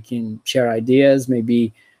 and we can share ideas,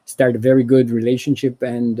 maybe start a very good relationship,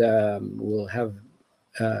 and we'll have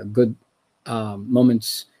good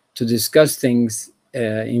moments to discuss things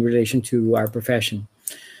in relation to our profession.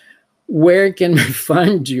 Where can we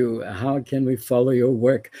find you? How can we follow your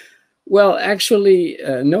work? Well, actually,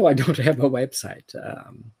 no, I don't have a website.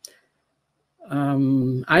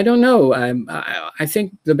 I don't know. I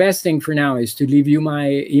think the best thing for now is to leave you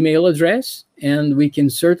my email address, and we can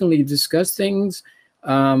certainly discuss things.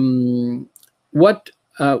 One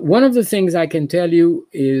of the things I can tell you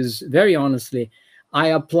is, very honestly,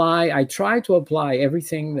 I try to apply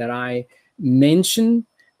everything that I mention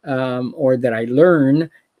or that I learn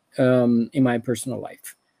in my personal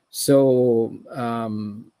life. So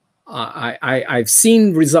I've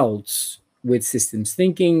seen results with systems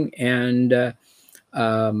thinking, and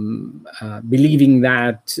believing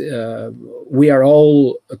that we are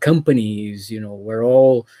all companies, we're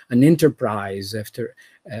all an enterprise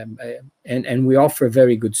and we offer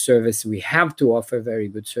very good service. We have to offer very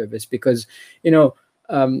good service because, of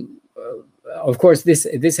course,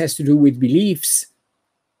 this has to do with beliefs.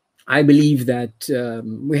 I believe that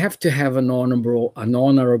we have to have an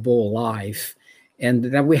honorable life, and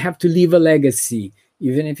that we have to leave a legacy,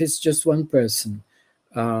 even if it's just one person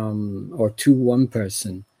or one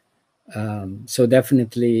person. So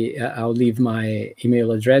definitely, I'll leave my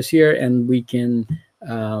email address here, and we can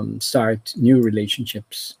start new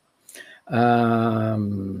relationships.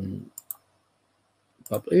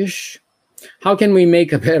 Publish. How can we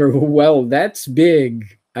make a better? Well, that's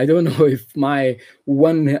big. I don't know if my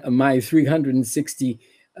 360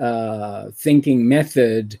 thinking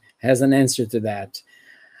method has an answer to that.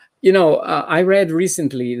 I read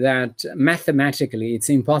recently that mathematically it's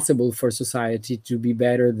impossible for society to be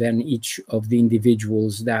better than each of the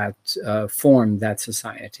individuals that form that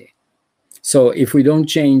society. So if we don't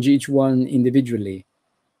change each one individually,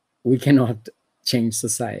 we cannot change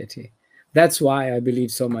society. That's why I believe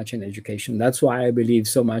so much in education. That's why I believe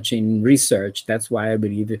so much in research. That's why I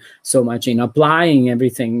believe so much in applying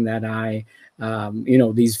everything that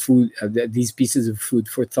these pieces of food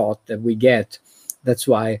for thought that we get. That's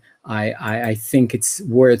why I think it's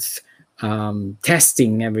worth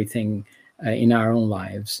testing everything in our own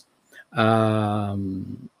lives.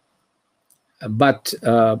 But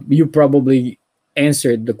you probably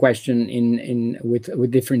answered the question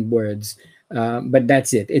with different words. But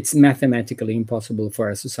that's it. It's mathematically impossible for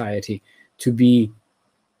a society to be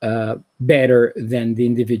better than the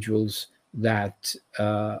individuals that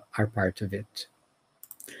are part of it.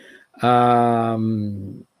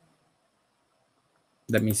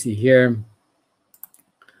 Let me see here.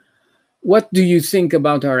 What do you think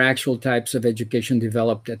about our actual types of education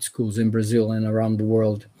developed at schools in Brazil and around the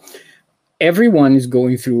world? Everyone is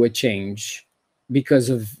going through a change because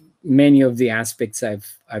of many of the aspects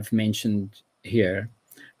I've mentioned here,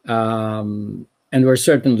 and we're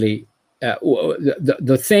certainly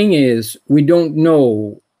the thing is, we don't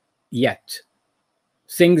know yet.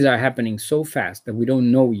 Things are happening so fast that we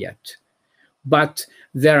don't know yet. But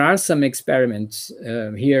there are some experiments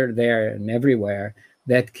here, there, and everywhere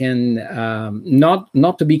that can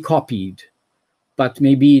not to be copied, but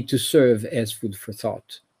maybe to serve as food for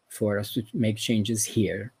thought for us to make changes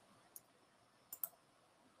here.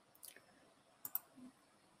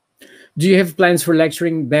 Do you have plans for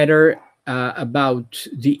lecturing better about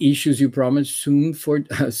the issues you promised soon for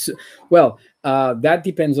us? Well, that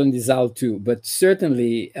depends on Disal too, but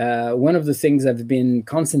certainly one of the things I've been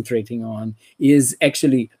concentrating on is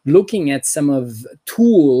actually looking at some of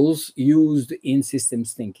tools used in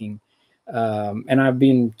systems thinking. And I've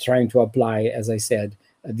been trying to apply, as I said,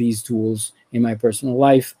 these tools in my personal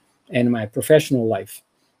life and my professional life.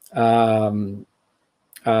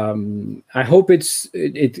 I hope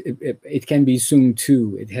it can be soon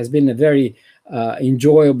too. It has been a very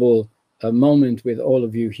enjoyable moment with all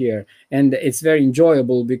of you here, and it's very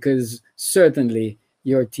enjoyable because certainly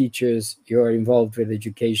you're teachers, you're involved with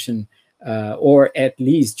education, or at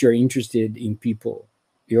least you're interested in people.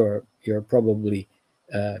 You're probably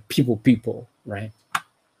people, right?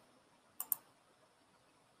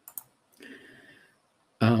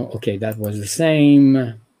 Okay, that was the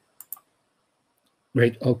same.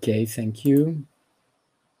 Great. Okay, thank you.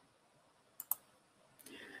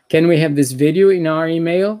 Can we have this video in our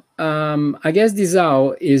email? I guess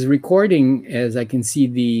Disal is recording, as I can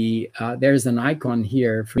see there's an icon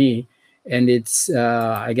here for me, and it's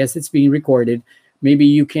I guess it's being recorded. Maybe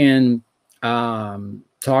you can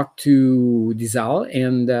talk to Disal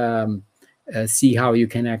and see how you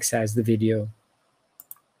can access the video.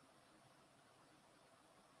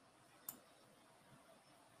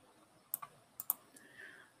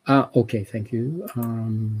 Okay, thank you.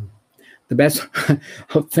 The best.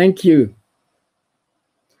 Oh, thank you.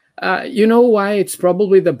 You know why it's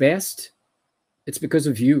probably the best? It's because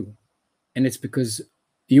of you, and it's because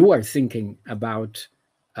you are thinking about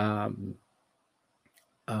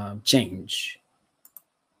change.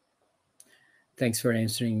 Thanks for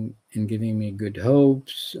answering and giving me good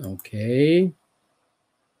hopes. Okay.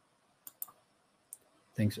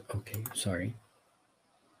 Thanks. Okay, sorry.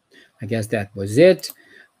 I guess that was it.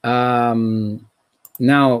 Now,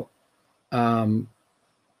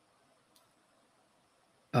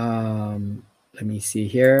 let me see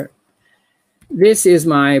here. This is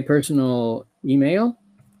my personal email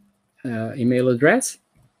address,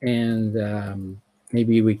 and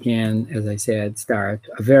maybe we can, as I said, start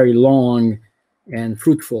a very long and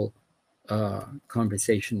fruitful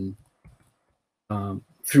conversation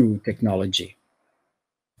through technology.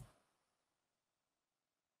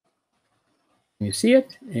 You see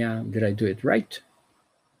it? Yeah, did I do it right?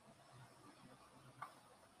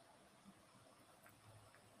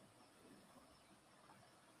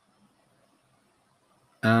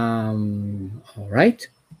 All right.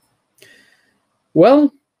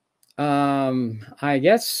 Well, I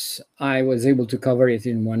guess I was able to cover it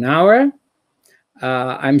in 1 hour.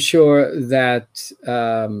 I'm sure that,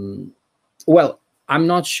 well, I'm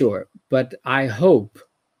not sure, but I hope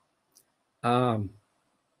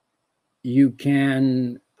you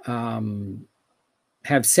can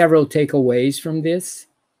have several takeaways from this.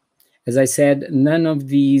 As I said, none of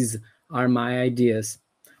these are my ideas.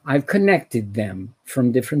 I've connected them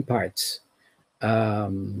from different parts.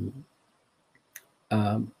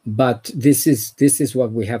 But this is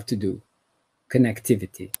what we have to do,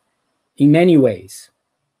 connectivity, in many ways.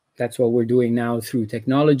 That's what we're doing now through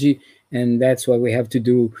technology, and that's what we have to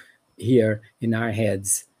do here in our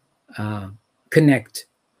heads, connect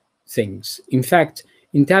things. In fact,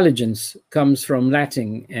 intelligence comes from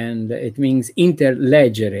Latin, and it means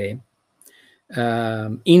interleggere.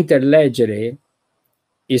 Interleggere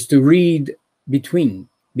is to read between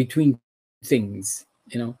things.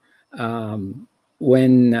 You know,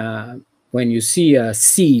 when you see a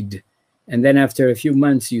seed, and then after a few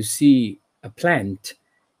months you see a plant,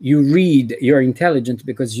 you read. You're intelligent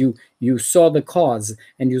because you saw the cause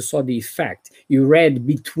and you saw the effect. You read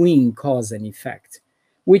between cause and effect,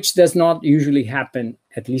 which does not usually happen,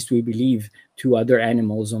 at least we believe, to other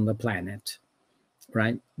animals on the planet.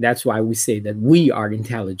 Right? That's why we say that we are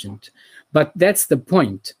intelligent. But that's the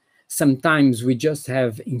point. Sometimes we just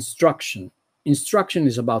have instruction. Instruction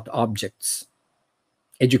is about objects.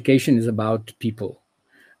 Education is about people.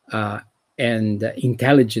 And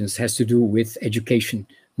intelligence has to do with education,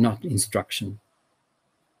 not instruction.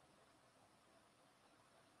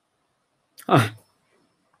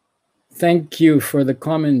 Thank you for the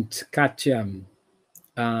comment, Katya.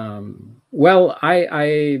 Well,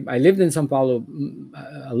 I lived in São Paulo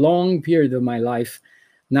a long period of my life.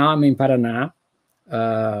 Now I'm in Paraná,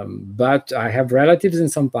 but I have relatives in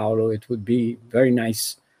São Paulo. It would be very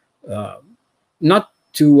nice not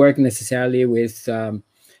to work necessarily with,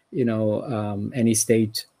 you know, any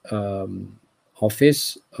state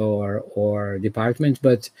office or department,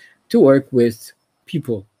 but to work with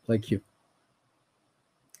people like you.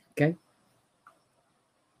 Okay.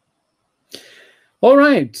 All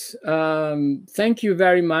right. Thank you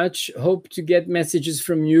very much. Hope to get messages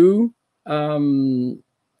from you.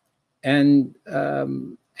 And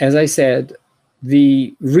as I said,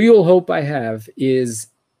 the real hope I have is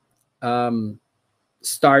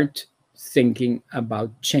start thinking about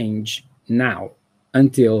change now,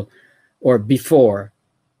 until or before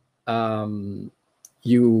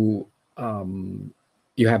you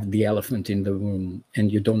have the elephant in the room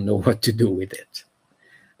and you don't know what to do with it.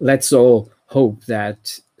 Let's all hope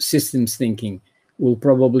that systems thinking will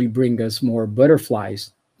probably bring us more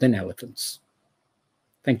butterflies than elephants.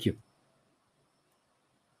 Thank you.